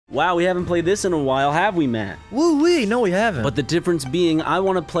Wow, we haven't played this in a while, have we, Matt? Woo-wee, no we haven't. But the difference being, I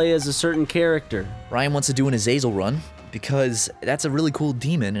want to play as a certain character. Ryan wants to do an Azazel run, because that's a really cool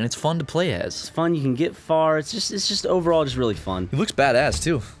demon, and it's fun to play as. It's fun, you can get far, it's just overall just really fun. He looks badass,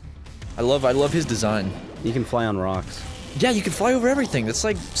 too. I love his design. You can fly on rocks. Yeah, you can fly over everything. That's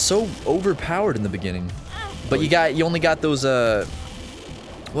like so overpowered in the beginning. But you only got those,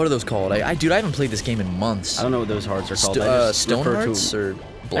 what are those called? Dude, I haven't played this game in months. I don't know what those hearts are called. Stone hearts or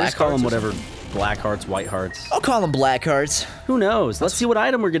black I just call hearts them whatever. Black hearts, white hearts. I'll call them black hearts. Who knows? Let's see what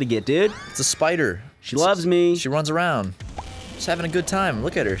item we're gonna get, dude. It's a spider. She loves me. She runs around. Just having a good time.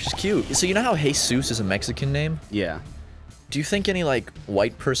 Look at her. She's cute. So you know how Jesus is a Mexican name? Yeah. Do you think any, like,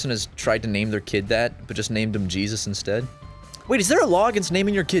 white person has tried to name their kid that, but just named him Jesus instead? Wait, is there a law against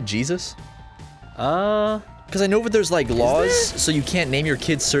naming your kid Jesus? Because I know that there's, like, laws, so you can't name your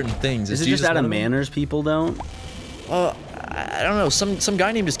kid certain things. Is it just out of manners people don't? I don't know. Some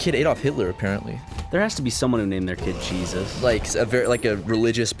guy named his kid Adolf Hitler, apparently. There has to be someone who named their kid Jesus. Like a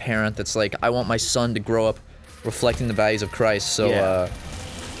religious parent that's like, I want my son to grow up reflecting the values of Christ. So yeah.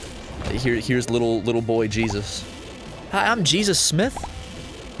 Here's little boy Jesus. Hi, I'm Jesus Smith.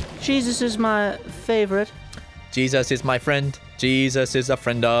 Jesus is my favorite. Jesus is my friend. Jesus is a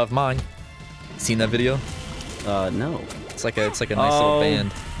friend of mine. Seen that video? No. It's like a nice little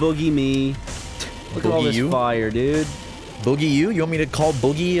band. Boogie me. Look at all this fire, dude. Boogie you? You want me to call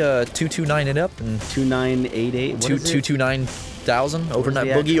Boogie 229 it up and 2988? What is it? 229,000 over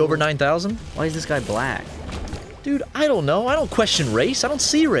Boogie over 9,000? Why is this guy black? Dude, I don't know. I don't question race. I don't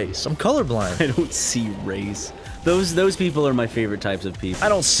see race. I'm colorblind. I don't see race. Those people are my favorite types of people. I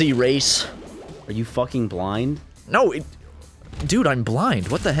don't see race. Are you fucking blind? No, dude, I'm blind.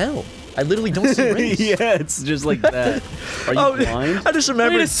 What the hell? I literally don't see race. Yeah, it's just like that. Are you blind? I just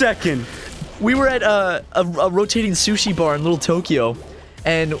remembered. Wait a second. We were at a rotating sushi bar in Little Tokyo,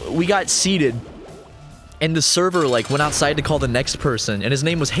 and we got seated, and the server like went outside to call the next person, and his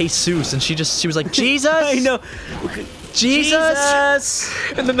name was Jesus, and she was like, Jesus! I know. Jesus!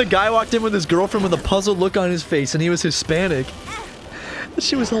 And then the guy walked in with his girlfriend with a puzzled look on his face, and he was Hispanic.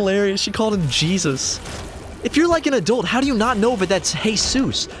 She was hilarious. She called him Jesus. If you're like an adult, how do you not know that that's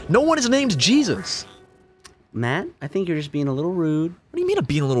Jesus? No one is named Jesus. Matt, I think you're just being a little rude. What do you mean I'm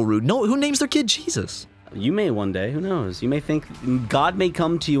being a little rude? No, who names their kid Jesus? You may one day, who knows? You may think God may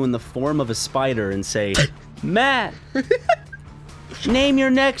come to you in the form of a spider and say, Matt, name your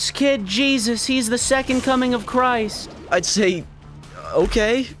next kid Jesus. He's the second coming of Christ. I'd say,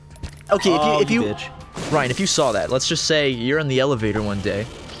 okay. Okay, if you bitch. Ryan, if you saw that, let's just say you're in the elevator one day.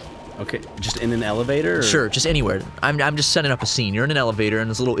 Okay, just in an elevator? Or? Sure, just anywhere. I'm just setting up a scene. You're in an elevator, and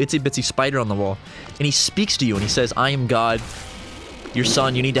there's a little itsy-bitsy spider on the wall. And he speaks to you, and he says, I am God. Your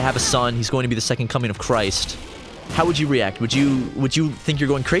son, you need to have a son. He's going to be the second coming of Christ. How would you react? Would you think you're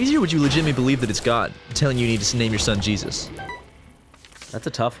going crazy, or would you legitimately believe that it's God telling you need to name your son Jesus? That's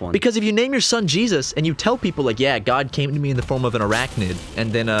a tough one. Because if you name your son Jesus, and you tell people, like, yeah, God came to me in the form of an arachnid,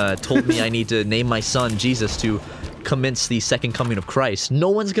 and then told me I need to name my son Jesus to commence the second coming of Christ, no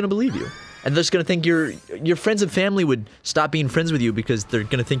one's gonna believe you. And they're just gonna think your friends and family would stop being friends with you because they're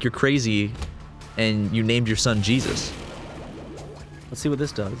gonna think you're crazy and you named your son Jesus. Let's see what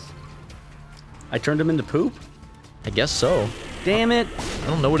this does. I turned him into poop? I guess so. Damn it. I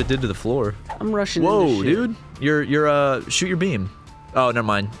don't know what it did to the floor. I'm rushing Whoa, into shit. dude. You're shoot your beam. Oh, never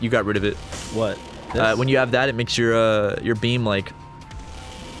mind. You got rid of it. What? When you have that, it makes your beam like...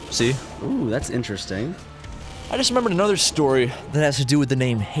 See? Ooh, that's interesting. I just remembered another story that has to do with the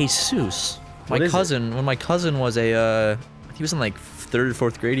name Jesus. When my cousin was he was in like 3rd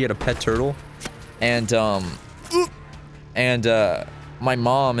or 4th grade, he had a pet turtle. And my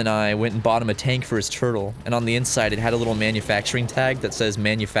mom and I went and bought him a tank for his turtle. And on the inside, it had a little manufacturing tag that says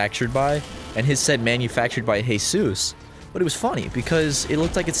manufactured by. And his said manufactured by Jesus. But it was funny because it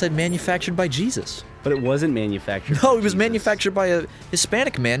looked like it said manufactured by Jesus. But it wasn't manufactured. No, it was manufactured by a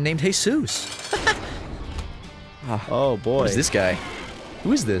Hispanic man named Jesus. Oh boy. What is this guy?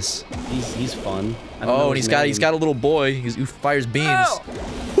 Who is this? He's fun. Oh, and he's got a little boy who fires beams.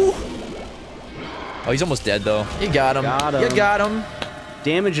 Oh, he's almost dead though. You got him. You got him.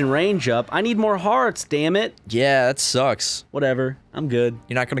 Damage and range up. I need more hearts, damn it. Yeah, that sucks. Whatever. I'm good.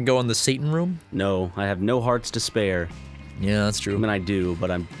 You're not gonna go in the Satan room? No, I have no hearts to spare. Yeah, that's true. I mean, I do, but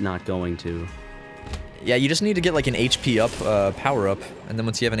I'm not going to. Yeah, you just need to get like an HP up, power up, and then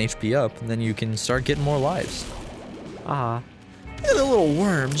once you have an HP up, then you can start getting more lives. Ah. Look at the little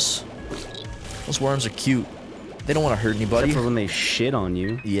worms. Those worms are cute. They don't want to hurt anybody. Except for when they shit on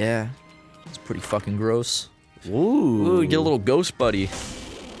you. Yeah. It's pretty fucking gross. Ooh. Ooh, you get a little ghost buddy.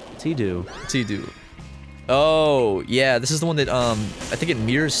 What's he do? What's he do? Oh, yeah, this is the one that, I think it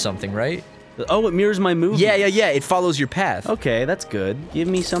mirrors something, right? Oh, it mirrors my movie. Yeah, it follows your path. Okay, that's good. Give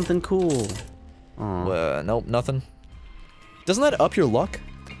me something cool. Aw. Nope, nothing. Doesn't that up your luck?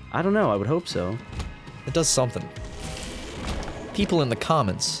 I don't know, I would hope so. It does something. People in the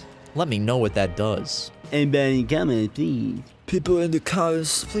comments, let me know what that does. Anybody comment, please? People in the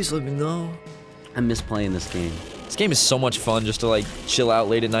comments, please let me know. I miss playing this game. This game is so much fun just to like chill out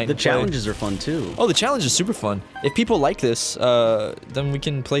late at night. The and play. challenges are fun too. Oh, the challenge is super fun. If people like this, then we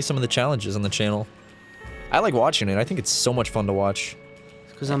can play some of the challenges on the channel. I like watching it. I think it's so much fun to watch.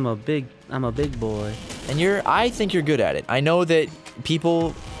 Because I'm a big boy. And I think you're good at it. I know that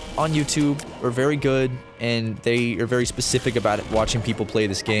people on YouTube are very good and they are very specific about it, watching people play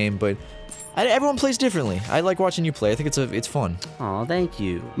this game, but everyone plays differently. I like watching you play. I think it's fun. Aw, thank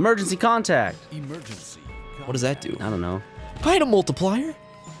you. Emergency contact. Emergency. What does that do? I don't know. Item multiplier?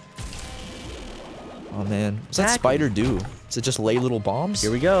 Oh man, what's that spider do? Does it just lay little bombs?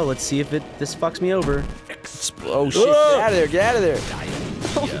 Here we go. Let's see if this fucks me over. Oh shit, Whoa! get out of there, get out of there.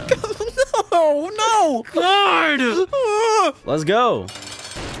 Oh god, no! God! Let's go.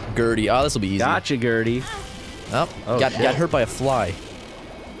 Gertie, oh, this will be easy. Gotcha, Gertie. Oh, Oh, got shit. hurt by a fly.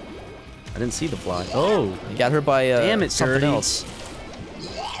 I didn't see the fly. Oh, You got hurt by damn it, something Gertie. else.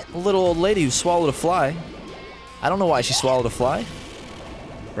 A little old lady who swallowed a fly. I don't know why she swallowed a fly.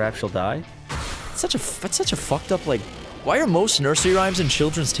 Perhaps she'll die. That's such a fucked up, like, why are most nursery rhymes and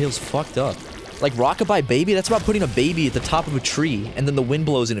children's tales fucked up? Like Rockabye Baby, that's about putting a baby at the top of a tree and then the wind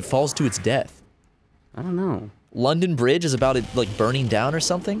blows and it falls to its death. I don't know. London Bridge is about it like burning down or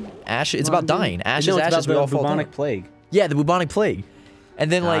something. It's about dying. Ashes, no, it's ashes, we about all the fall bubonic down. plague. Yeah, the bubonic plague.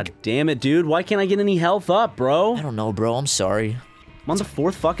 And then God like, damn it, dude. Why can't I get any health up, bro? I don't know, bro. I'm sorry. I'm on the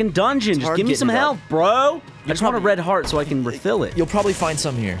 4th fucking dungeon. Just hard give me getting some it up. health, bro. I just want a probably- red heart so I can refill it. You'll probably find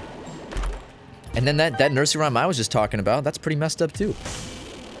some here. And then that nursery rhyme I was just talking about, that's pretty messed up too.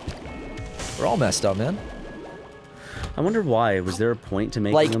 We're all messed up, man. I wonder why. Was there a point to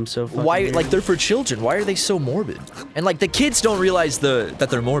making Like, them so fucking why? weird? Like, they're for children. Why are they so morbid? And like, the kids don't realize that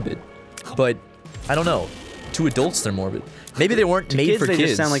they're morbid, but I don't know. To adults, they're morbid. Maybe they weren't made for they kids.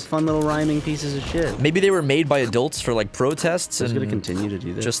 just sound like fun little rhyming pieces of shit. Maybe they were made by adults for like protests I'm just and gonna continue to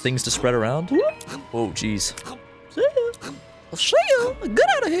do this. just things to spread around. Oh, jeez. See ya. I'll see you. Get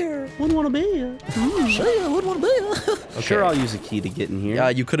out of here. Wouldn't want to be ya. See you. Wouldn't want to be you. Okay. Sure, I'll use a key to get in here. Yeah,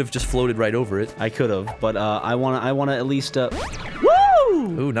 you could have just floated right over it. I could have, but I wanna at least Woo!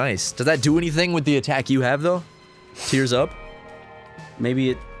 Ooh, nice. Does that do anything with the attack you have though? Tears up.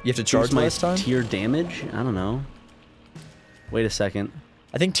 Maybe it. You have to charge boosts my last time. tier damage. I don't know. Wait a second.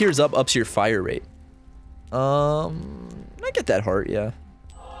 I think tears up ups your fire rate. I get that heart, yeah.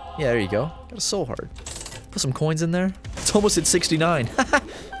 Yeah, there you go. Got a soul heart. Put some coins in there. It's almost at 69.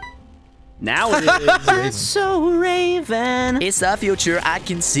 Now it is. That's so Raven. It's the future I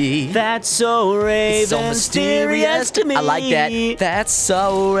can see. That's so Raven. It's so mysterious to me. I like that. That's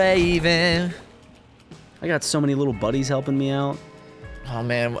so Raven. I got so many little buddies helping me out. Oh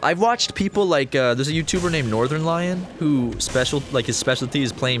man, I've watched people like there's a YouTuber named Northern Lion who his specialty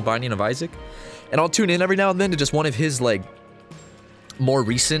is playing Binding of Isaac, and I'll tune in every now and then to just one of his like more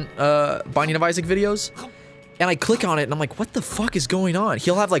recent Binding of Isaac videos, and I click on it and I'm like, what the fuck is going on?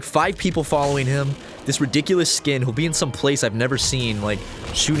 He'll have like 5 people following him, this ridiculous skin. He'll be in some place I've never seen, like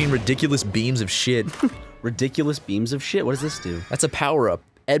shooting ridiculous beams of shit. Ridiculous beams of shit. What does this do? That's a power up.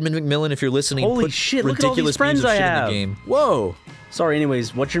 Edmund McMillan, if you're listening, Holy put shit, look at all these ridiculous friends beams of I shit in have. the game. Whoa. Sorry,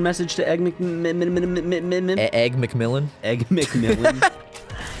 anyways, what's your message to Egg McMillan? Egg McMillan. Egg McMillan.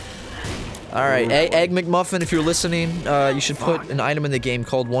 All right, Egg McMuffin, if you're listening, you should put an item in the game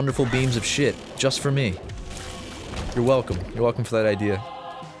called Wonderful Beams of Shit, just for me. You're welcome. You're welcome for that idea.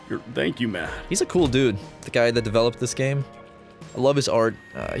 Thank you, Matt. He's a cool dude, the guy that developed this game. I love his art.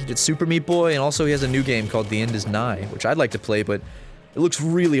 He did Super Meat Boy, and also he has a new game called The End Is Nigh, which I'd like to play, but it looks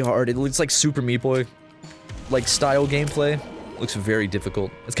really hard. It looks like Super Meat Boy, like style gameplay. It looks very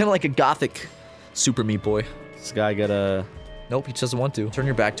difficult. It's kind of like a gothic Super Meat Boy. This guy got a... Nope, he just doesn't want to. Turn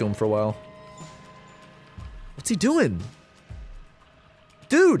your back to him for a while. What's he doing?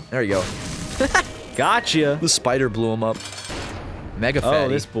 Dude! There you go. Gotcha! The spider blew him up. Mega fatty. Oh,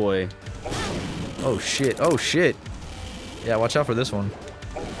 this boy. Oh shit, oh shit. Yeah, watch out for this one.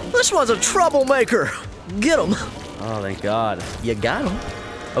 This one's a troublemaker! Get him! Oh, thank God. You got him.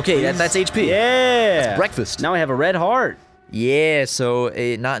 Okay, that's HP. Yeah! That's breakfast. Now I have a red heart. Yeah, so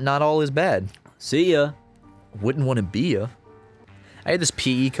not all is bad. See ya. Wouldn't want to be ya. I had this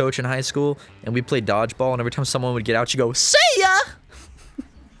PE coach in high school, and we played dodgeball, and every time someone would get out, she'd go, "See ya!"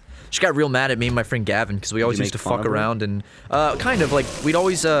 She got real mad at me and my friend Gavin because we always used to fuck around and kind of like we'd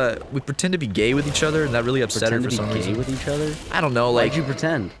always we pretend to be gay with each other and that really upset her for some reason. Pretend to be gay with each other? I don't know. Like, why'd you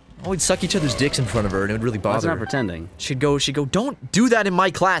pretend? Oh, we'd suck each other's dicks in front of her and it would really bother her. That's not pretending. She'd go, don't do that in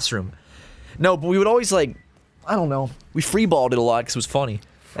my classroom. No, but we would always like, I don't know. We freeballed it a lot because it was funny.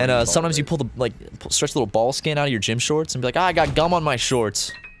 And sometimes you pull the stretch the little ball skin out of your gym shorts and be like, I got gum on my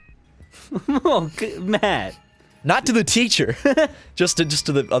shorts. Oh, Matt. Not to the teacher, just to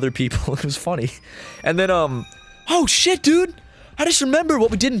the other people. It was funny. And then oh shit, dude! I just remember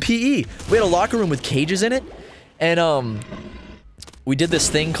what we did in PE. We had a locker room with cages in it, and we did this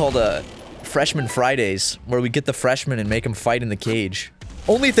thing called Freshman Fridays, where we get the freshmen and make them fight in the cage.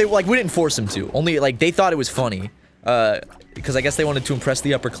 Only if they we didn't force them to. Only they thought it was funny, because I guess they wanted to impress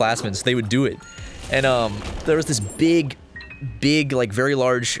the upperclassmen, so they would do it. And there was this big, very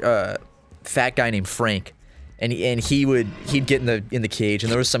large fat guy named Frank. And he'd get in the cage,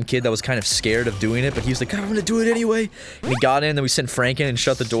 and there was some kid that was kind of scared of doing it, but he was like, I'm gonna do it anyway. And he got in, then we sent Frank in and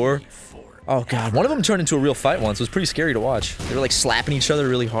shut the door. Oh god, one of them turned into a real fight once. It was pretty scary to watch. They were like slapping each other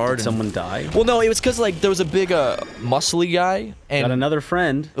really hard. Did someone die? Well, no, it was because like there was a big muscly guy and got another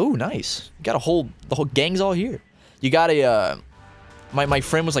friend. Oh, nice. You got the whole gang's all here. You got my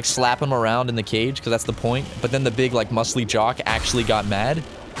friend was like slapping him around in the cage because that's the point. But then the big like muscly jock actually got mad.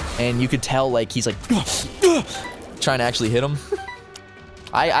 And you could tell, like, he's like, trying to actually hit him.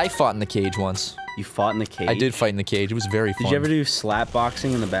 I fought in the cage once. You fought in the cage? I did fight in the cage. It was very fun. Did you ever do slap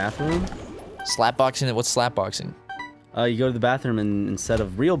boxing in the bathroom? Slap boxing? What's slap boxing? You go to the bathroom and instead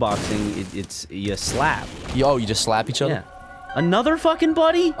of real boxing, it's you slap. Oh, you just slap each other? Yeah. Another fucking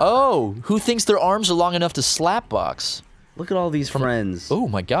buddy? Oh, who thinks their arms are long enough to slap box? Look at all these friends. Oh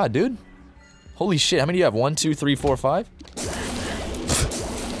my god, dude. Holy shit, how many do you have? 1, 2, 3, 4, 5?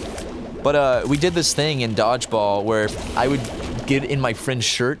 But we did this thing in dodgeball where I would get in my friend's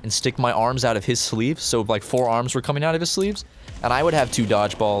shirt and stick my arms out of his sleeve, so like 4 arms were coming out of his sleeves, and I would have 2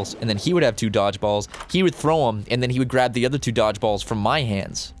 dodgeballs, and then he would have 2 dodgeballs. He would throw them, and then he would grab the other 2 dodgeballs from my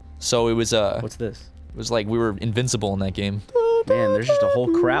hands. So it was What's this? It was like we were invincible in that game. Man, there's just a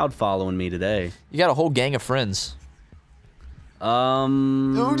whole crowd following me today. You got a whole gang of friends. Oh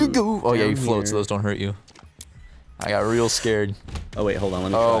yeah, you float, so those don't hurt you. I got real scared. Oh wait, hold on,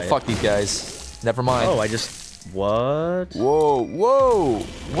 let me try Oh, fuck these guys. Never mind. Oh, what? Whoa, whoa!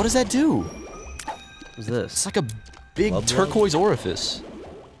 What does that do? What's this? It's like a big turquoise orifice.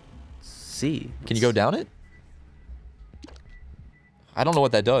 See. Can you go down it? I don't know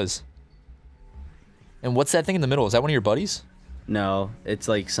what that does. And what's that thing in the middle? Is that one of your buddies? No, it's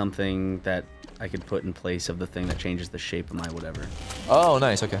like something that I could put in place of the thing that changes the shape of my whatever. Oh,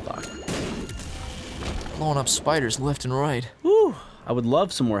 nice, okay. Blowing up spiders left and right. Whew. I would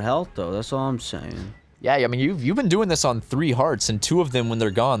love some more health, though. That's all I'm saying. Yeah, I mean, you've been doing this on 3 hearts, and 2 of them, when they're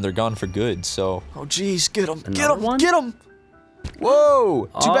gone for good, so... Oh, jeez, get them, get them, get them! Whoa!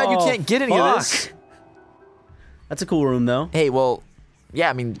 Too bad you can't get any of this. That's a cool room, though. Hey, well, yeah,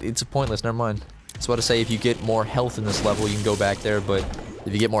 I mean, it's pointless, never mind. I was about to say, if you get more health in this level, you can go back there, but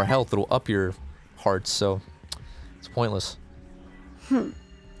if you get more health, it'll up your hearts, so it's pointless. You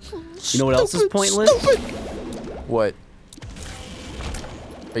know what else is pointless? Stupid. What?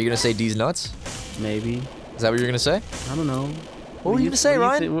 Are you gonna say D's nuts? Maybe. Is that what you're gonna say? I don't know. What were you gonna say,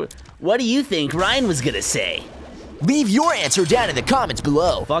 Ryan? What do you think Ryan was gonna say? Leave your answer down in the comments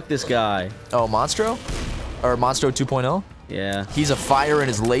below. Fuck this guy. Oh, Monstro? Or Monstro 2.0? Yeah. He's a fire in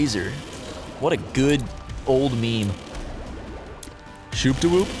his laser. What a good old meme.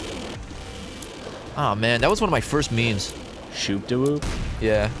 Shoop-de-whoop? Oh man, that was one of my first memes. Shoop-de-whoop?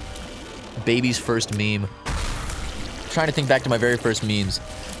 Yeah. Baby's first meme. Trying to think back to my very first memes.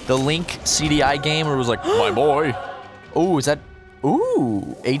 The Link CDI game where it was like, my boy. Oh, is that...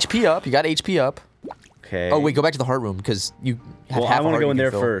 Ooh, HP up. You got HP up. Okay. Oh, wait, go back to the heart room because you have half a heart. I want to go in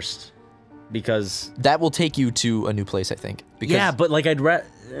there fill. First. Because... That will take you to a new place, I think. Because, yeah, but like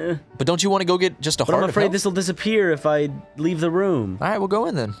But don't you want to go get just a heart? But I'm afraid this will disappear if I leave the room. Alright, we'll go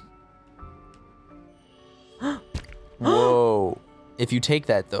in then. Whoa. If you take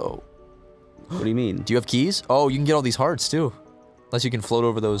that, though... What do you mean? Do you have keys? Oh, you can get all these hearts, too. Unless you can float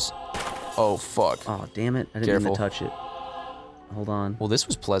over those... Oh, fuck. Oh, damn it. I didn't mean to touch it. Hold on. Well, this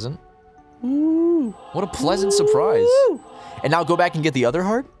was pleasant. Ooh. What a pleasant surprise. And now go back and get the other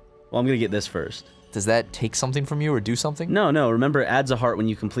heart? Well, I'm gonna get this first. Does that take something from you or do something? No, no. Remember, it adds a heart when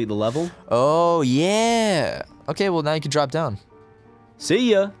you complete the level. Oh, yeah. Okay, well, now you can drop down.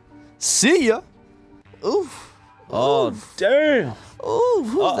 See ya. See ya. Ooh. Oh, damn. Ooh,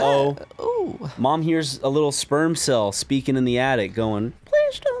 who's that? Ooh. Mom hears a little sperm cell speaking in the attic going, please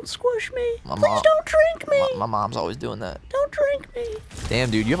Please don't squish me. My Please mom- don't drink me. My mom's always doing that. Don't drink me. Damn,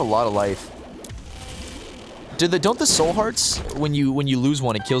 dude, you have a lot of life. Don't the soul hearts, when you lose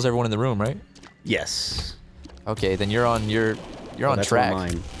one, it kills everyone in the room, right? Yes. Okay, then you're on That's track.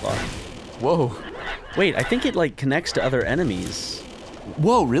 Mine. Fuck. Whoa. Wait, I think it like connects to other enemies.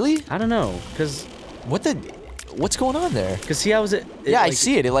 Whoa, really? I don't know, cause what's going on there? Cause see how is it? Yeah, like, I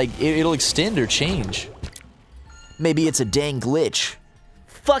see it. It'll extend or change. Maybe it's a dang glitch.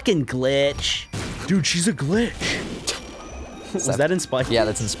 Fucking glitch. Dude, she's a glitch. Was that in Spy Kids? Yeah,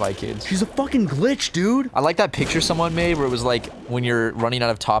 that's in Spy Kids. She's a fucking glitch, dude. I like that picture someone made where it was like when you're running out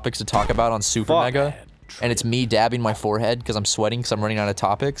of topics to talk about on SuperMega, and it's me dabbing my forehead because I'm sweating because I'm running out of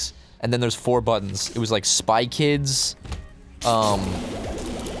topics, and then there's 4 buttons. It was like Spy Kids. Dude, I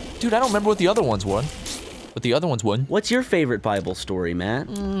don't remember what the other ones were. What's your favorite Bible story, Matt?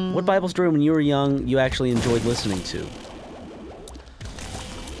 What Bible story when you were young you actually enjoyed listening to?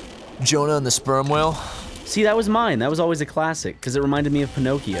 Jonah and the sperm whale. See, that was mine. That was always a classic because it reminded me of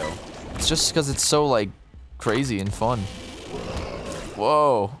Pinocchio. It's just because it's so like crazy and fun.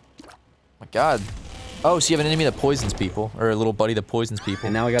 Whoa. My God. Oh, so you have an enemy that poisons people, or a little buddy that poisons people.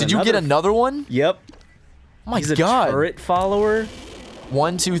 And now I got Did you get another one? Yep. Oh my He's a God. turret follower.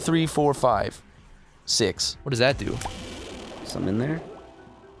 1, 2, 3, 4, 5, 6. What does that do? Something in there.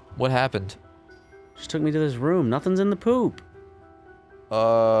 What happened? Just took me to this room. Nothing's in the poop.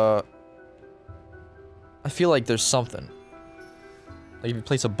 I feel like there's something. Like if you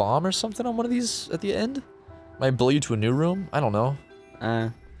place a bomb or something on one of these at the end? Might blow you to a new room? I don't know.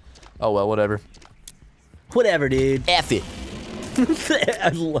 Oh well, whatever. Whatever, dude. F it.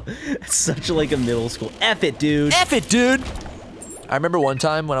 It's such like a middle school. F it, dude. F it, dude! I remember one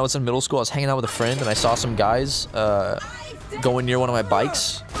time when I was in middle school, I was hanging out with a friend and I saw some guys going near one of my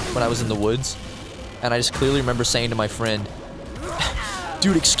bikes when I was in the woods. And I just clearly remember saying to my friend,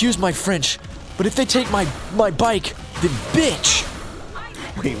 dude, excuse my French, but if they take my bike, then bitch!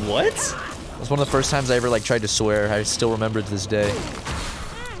 Wait, what? It was one of the first times I ever like tried to swear. I still remember it to this day.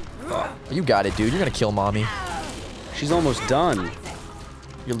 You got it, dude. You're gonna kill mommy. She's almost done.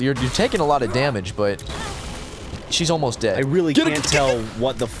 You're taking a lot of damage, but she's almost dead. I really can't tell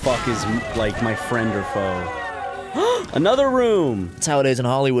what the fuck is like my friend or foe. Another room. That's how it is in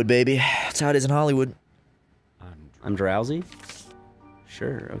Hollywood, baby. That's how it is in Hollywood. I'm drowsy.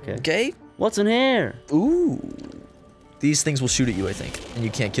 Sure. Okay. Okay. What's in here? Ooh. These things will shoot at you, I think, and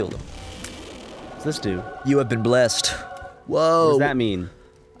you can't kill them. What's this do? You have been blessed. Whoa. What does that mean?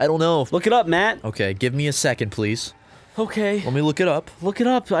 I don't know. Look it up, Matt. Okay, give me a second, please. Okay. Let me look it up. Look it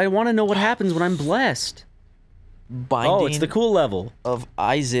up. I want to know what happens when I'm blessed. Binding Oh, it's the cool level. of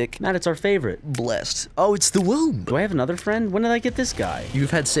Isaac. Matt, it's our favorite. Blessed. Oh, it's the womb. Do I have another friend? When did I get this guy?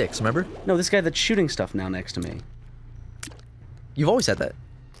 You've had 6, remember? No, this guy that's shooting stuff now next to me. You've always had that.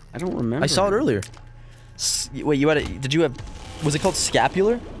 I don't remember. I saw it earlier. Wait, you had a... Did you have... Was it called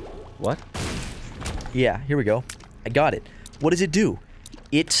scapular? What? Yeah, here we go. I got it. What does it do?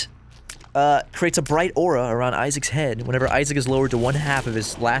 It creates a bright aura around Isaac's head. Whenever Isaac is lowered to 1/2 of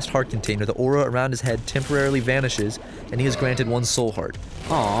his last heart container, the aura around his head temporarily vanishes, and he is granted 1 soul heart.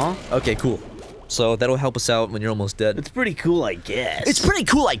 Aw. Okay, cool. So that'll help us out when you're almost dead. It's pretty cool, I guess. It's pretty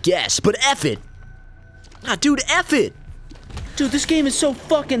cool, I guess, but F it! Ah, dude, F it! Dude, this game is so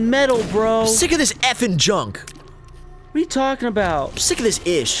fucking metal, bro. I'm sick of this effing junk. What are you talking about? I'm sick of this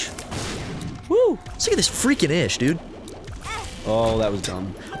ish. Woo! I'm sick of this freaking ish, dude. Oh, that was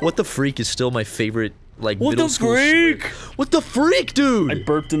dumb. What the freak is still my favorite, like, What middle the school freak? swear. What the freak, dude? I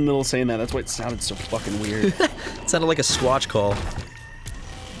burped in the middle saying that. That's why it sounded so fucking weird. It sounded like a squatch call.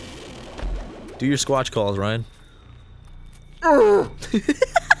 Do your squatch calls, Ryan.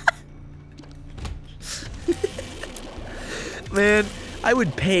 Man, I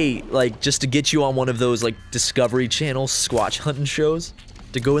would pay, like, just to get you on one of those, like, Discovery Channel squatch hunting shows.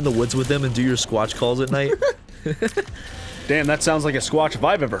 To go in the woods with them and do your squatch calls at night. Damn, that sounds like a squatch if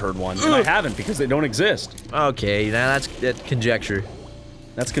I've ever heard one. And I haven't because they don't exist. Okay, now that's conjecture.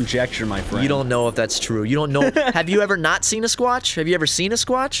 That's conjecture, my friend. You don't know if that's true. You don't know. Have you ever not seen a squatch? Have you ever seen a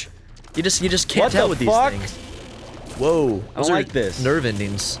squatch? You just can't What tell the with fuck? these things. Whoa. I don't like this. Nerve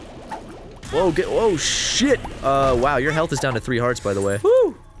endings. Whoa, whoa, shit. Wow, your health is down to 3 hearts, by the way.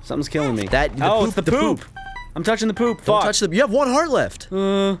 Woo! Something's killing me. Oh, it's the poop. I'm touching the poop. Don't Fuck. touch them. You have 1 heart left.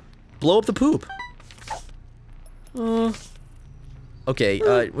 Blow up the poop. Okay,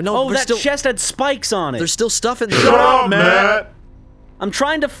 no, Oh, that still, chest had spikes on it. there's still stuff in there. Shut up, Matt! I'm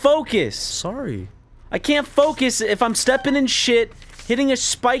trying to focus. Sorry. I can't focus if I'm stepping in shit, hitting a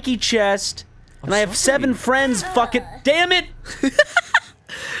spiky chest, and I have sorry. 7 friends. Fuck it. Damn it!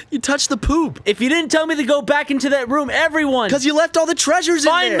 You touched the poop. If you didn't tell me to go back into that room, everyone... Because you left all the treasures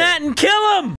in there. Find Matt and kill him!